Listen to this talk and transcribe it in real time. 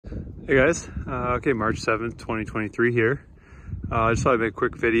Hey guys, okay, March 7th, 2023 here. I just thought I'd make a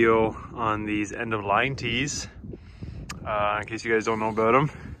quick video on these end of line tees, in case you guys don't know about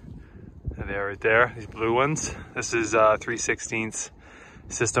them. There they are right there, these blue ones. This is 3/16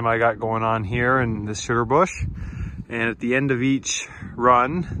 system I got going on here in this sugar bush. And at the end of each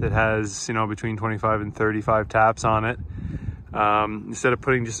run that has, you know, between 25 and 35 taps on it, instead of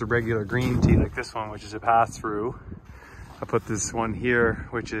putting just a regular green tee like this one, which is a pass through, I put this one here,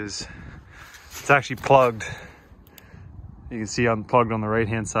 which is, it's actually plugged. You can see unplugged on the right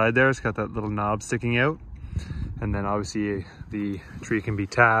hand side there. It's got that little knob sticking out. And then obviously the tree can be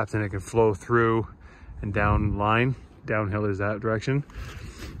tapped and it can flow through and down line. Downhill is that direction.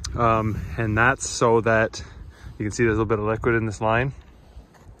 And that's so that you can see there's a little bit of liquid in this line.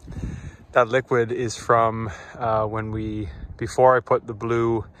 That liquid is from before I put the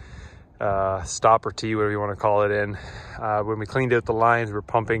blue stopper tee, whatever you want to call it, in. When we cleaned out the lines, we're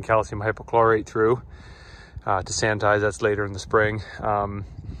pumping calcium hypochlorite through to sanitize. That's later in the spring.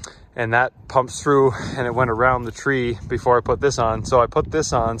 And that pumps through and it went around the tree before I put this on. So I put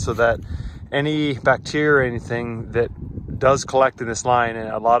this on so that any bacteria or anything that does collect in this line, and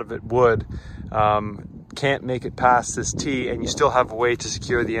a lot of it would, can't make it past this tee, and you still have a way to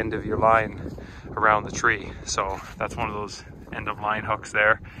secure the end of your line around the tree. So that's one of those end of line hooks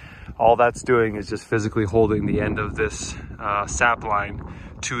there. All that's doing is just physically holding the end of this sap line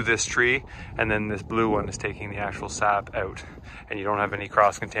to this tree, and then this blue one is taking the actual sap out, and you don't have any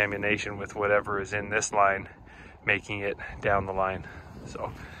cross contamination with whatever is in this line making it down the line.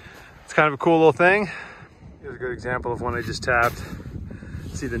 So it's kind of a cool little thing. Here's a good example of one I just tapped.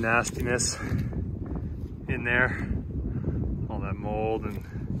 See the nastiness in there, all that mold and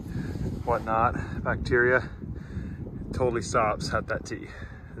whatnot, bacteria. It totally stops at that tee.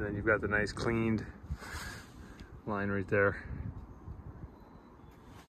 And then you've got the nice cleaned line right there.